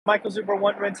Michael Zuber,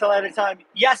 one rental at a time.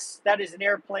 Yes, that is an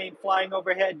airplane flying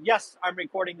overhead. Yes, I'm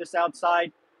recording this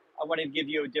outside. I wanted to give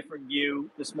you a different view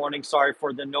this morning. Sorry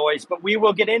for the noise, but we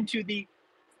will get into the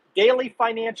daily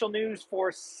financial news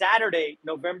for Saturday,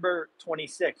 November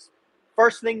 26th.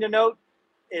 First thing to note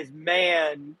is,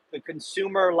 man, the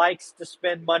consumer likes to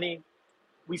spend money.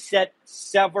 We set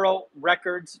several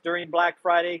records during Black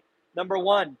Friday. Number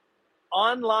one,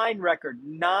 online record,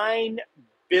 $9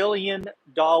 billion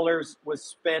was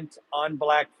spent on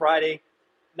Black Friday.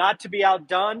 Not to be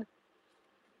outdone,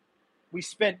 we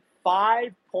spent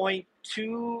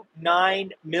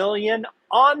 5.29 million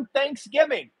on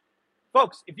Thanksgiving.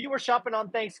 Folks, if you were shopping on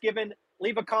Thanksgiving,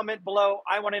 leave a comment below.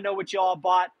 I want to know what you all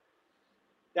bought.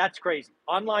 That's crazy.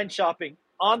 Online shopping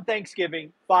on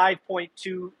Thanksgiving,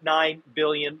 $5.29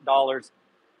 billion.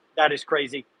 That is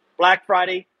crazy. Black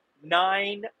Friday,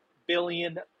 $9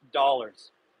 billion.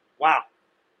 Wow.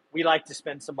 We like to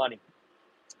spend some money.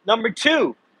 Number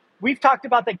two, we've talked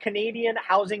about the Canadian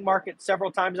housing market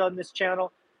several times on this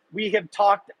channel. We have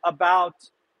talked about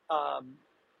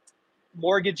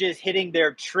mortgages hitting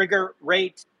their trigger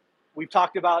rate. We've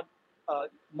talked about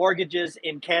mortgages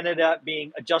in Canada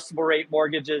being adjustable rate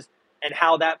mortgages and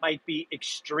how that might be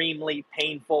extremely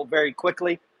painful very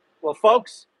quickly. Well,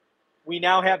 folks, we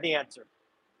now have the answer.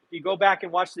 If you go back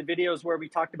and watch the videos where we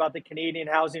talked about the Canadian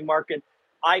housing market,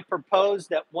 I propose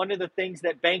that one of the things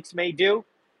that banks may do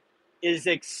is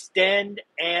extend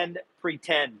and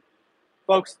pretend.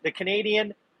 Folks, the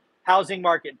Canadian housing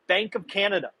market, Bank of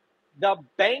Canada, the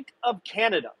Bank of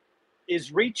Canada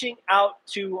is reaching out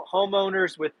to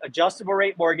homeowners with adjustable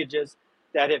rate mortgages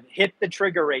that have hit the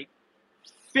trigger rate.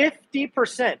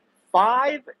 50%,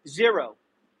 50,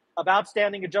 of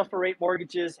outstanding adjustable rate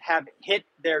mortgages have hit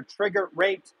their trigger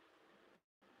rate.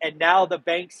 And now the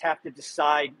banks have to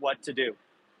decide what to do.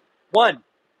 One,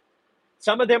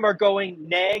 some of them are going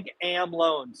neg-am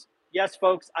loans. Yes,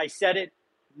 folks, I said it,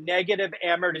 negative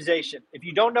amortization. If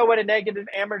you don't know what a negative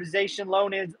amortization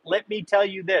loan is, let me tell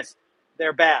you this.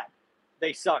 They're bad.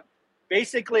 They suck.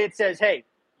 Basically, it says, hey,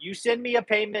 you send me a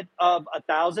payment of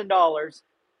 $1,000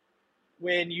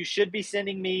 when you should be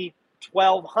sending me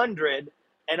 $1,200,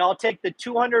 and I'll take the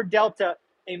 200 delta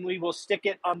and we will stick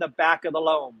it on the back of the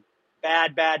loan.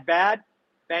 Bad, bad, bad.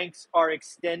 Banks are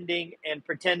extending and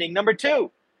pretending. Number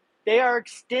two, they are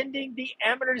extending the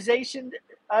amortization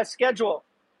schedule.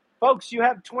 Folks, you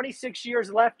have 26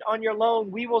 years left on your loan.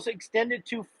 We will extend it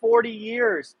to 40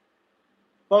 years.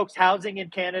 Folks, housing in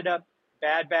Canada,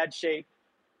 bad, bad shape.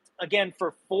 Again,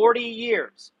 for 40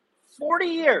 years,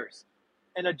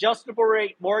 an adjustable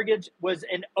rate mortgage was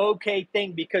an okay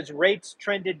thing because rates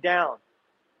trended down.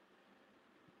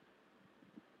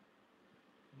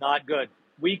 Not good.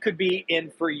 We could be in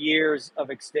for years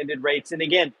of extended rates. And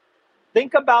again,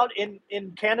 think about in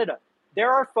Canada,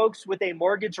 there are folks with a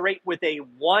mortgage rate with a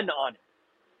 1 on it.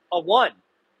 A 1,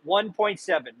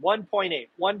 1.7, 1.8,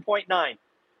 1.9.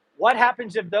 What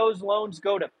happens if those loans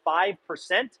go to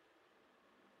 5%?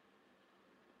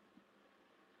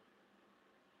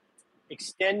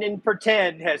 Extend and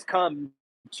pretend has come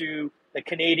to the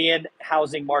Canadian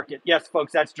housing market. Yes,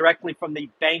 folks, that's directly from the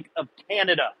Bank of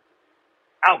Canada.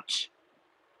 Ouch.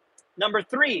 Number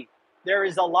three, there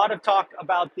is a lot of talk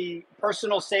about the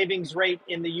personal savings rate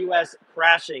in the U.S.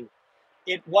 crashing.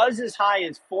 It was as high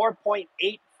as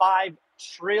 $4.85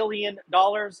 trillion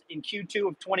in Q2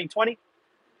 of 2020.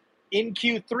 In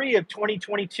Q3 of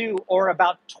 2022, or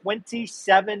about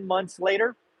 27 months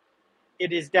later,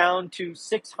 it is down to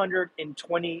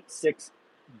 626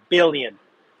 billion.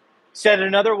 Said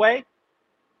another way,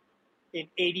 an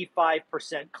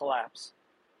 85% collapse.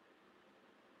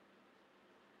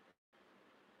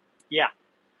 Yeah.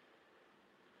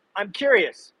 I'm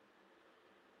curious.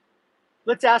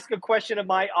 Let's ask a question of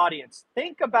my audience.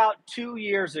 Think about 2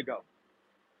 years ago.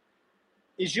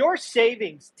 Is your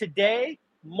savings today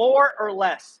more or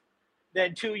less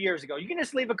than 2 years ago? You can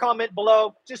just leave a comment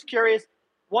below. Just curious.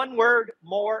 One word,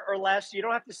 more or less. You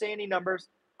don't have to say any numbers.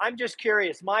 I'm just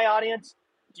curious. My audience,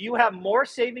 do you have more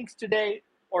savings today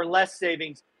or less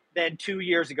savings than 2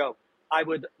 years ago? I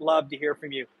would love to hear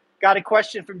from you. Got a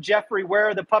question from Jeffrey. Where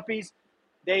are the puppies?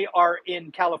 They are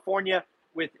in California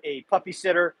with a puppy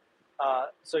sitter.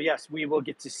 So yes, we will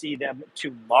get to see them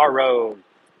tomorrow,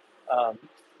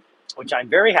 which I'm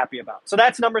very happy about. So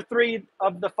that's number three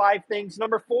of the 5 things.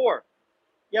 Number 4,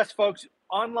 yes, folks,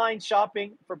 online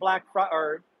shopping for Black Friday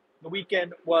or the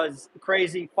weekend was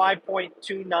crazy.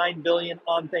 5.29 billion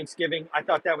on Thanksgiving. I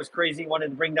thought that was crazy. Wanted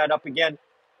to bring that up again.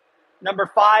 Number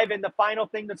 5, and the final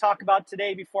thing to talk about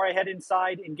today before I head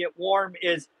inside and get warm,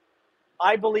 is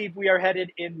I believe we are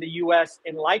headed in the U.S.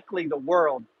 and likely the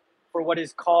world for what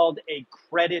is called a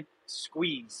credit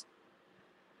squeeze.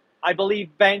 I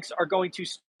believe banks are going to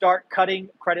start cutting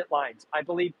credit lines. I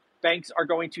believe banks are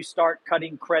going to start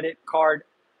cutting credit card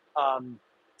um,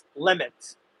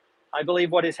 limits. I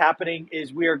believe what is happening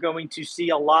is we are going to see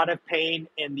a lot of pain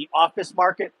in the office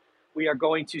market. We are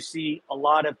going to see a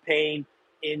lot of pain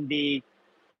in the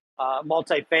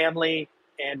multifamily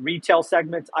and retail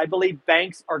segments. I believe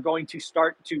banks are going to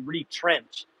start to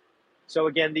retrench. So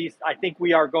again, these I think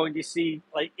we are going to see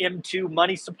like M2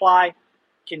 money supply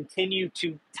continue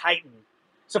to tighten.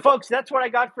 So folks, that's what I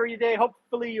got for you today.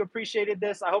 Hopefully you appreciated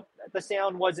this. I hope the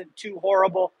sound wasn't too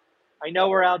horrible. I know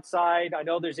we're outside. I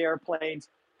know there's airplanes,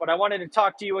 but I wanted to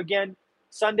talk to you again.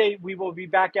 Sunday, we will be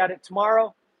back at it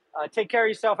tomorrow. Take care of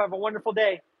yourself. Have a wonderful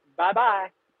day. Bye-bye.